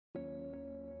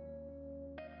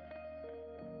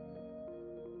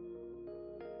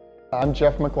I'm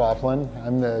Jeff McLaughlin.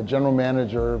 I'm the general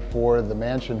manager for the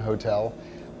Mansion Hotel,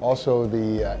 also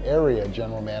the area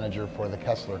general manager for the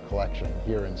Kessler Collection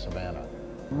here in Savannah.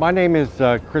 My name is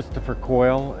Christopher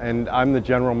Coyle, and I'm the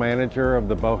general manager of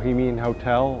the Bohemian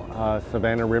Hotel,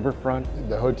 Savannah Riverfront.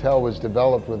 The hotel was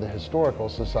developed with the Historical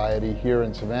Society here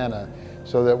in Savannah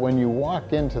so that when you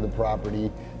walk into the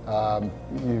property,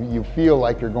 you feel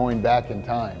like you're going back in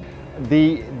time.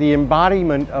 The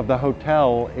embodiment of the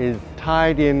hotel is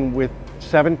tied in with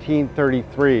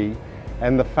 1733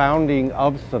 and the founding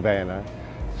of Savannah.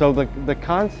 So the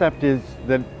concept is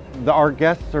that our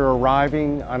guests are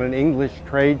arriving on an English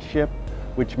trade ship,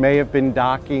 which may have been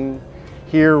docking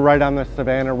here right on the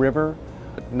Savannah River.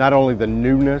 Not only the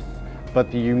newness,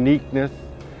 but the uniqueness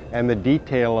and the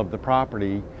detail of the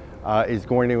property is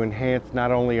going to enhance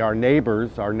not only our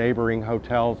neighbors, our neighboring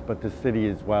hotels, but the city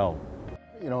as well.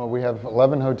 You know, we have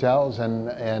 11 hotels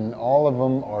and all of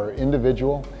them are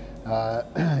individual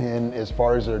in as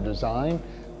far as their design,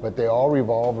 but they all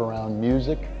revolve around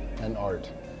music and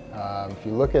art. If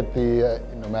you look at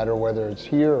no matter whether it's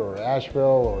here or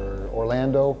Asheville or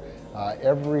Orlando,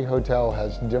 every hotel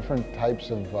has different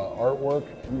types of artwork.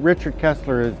 Richard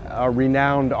Kessler is a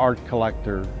renowned art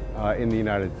collector in the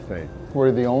United States.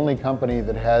 We're the only company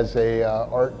that has a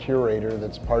art curator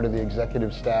that's part of the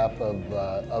executive staff of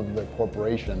the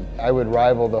corporation. I would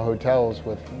rival the hotels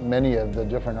with many of the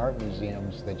different art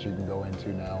museums that you can go into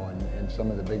now in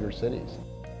some of the bigger cities.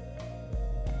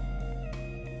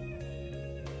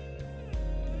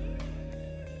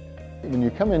 When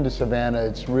you come into Savannah,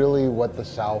 it's really what the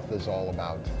South is all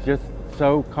about. Just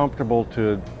so comfortable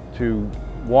to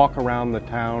walk around the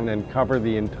town and cover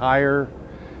the entire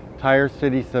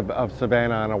city of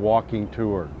Savannah on a walking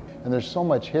tour. And there's so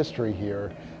much history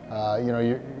here. You know,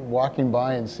 you're walking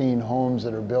by and seeing homes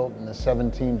that are built in the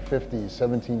 1750s,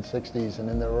 1760s, and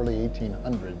in the early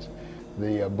 1800s.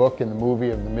 The book and the movie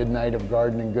of The Midnight of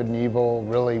Garden and Good and Evil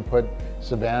really put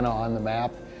Savannah on the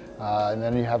map. And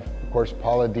then you have, of course,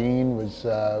 Paula Deen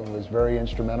was very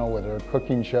instrumental with her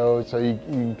cooking shows. So you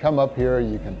can come up here,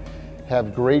 you can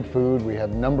have great food. We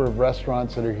have a number of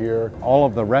restaurants that are here. All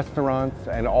of the restaurants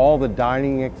and all the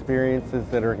dining experiences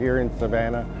that are here in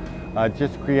Savannah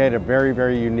just create a very,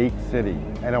 very unique city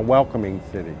and a welcoming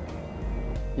city.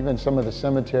 Even some of the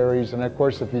cemeteries, and of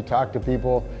course, if you talk to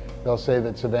people, they'll say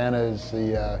that Savannah is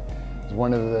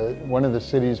one of the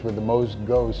cities with the most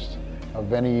ghosts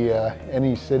of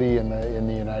any city in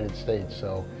the United States.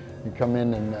 So you come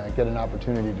in and get an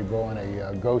opportunity to go on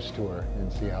a ghost tour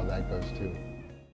and see how that goes too.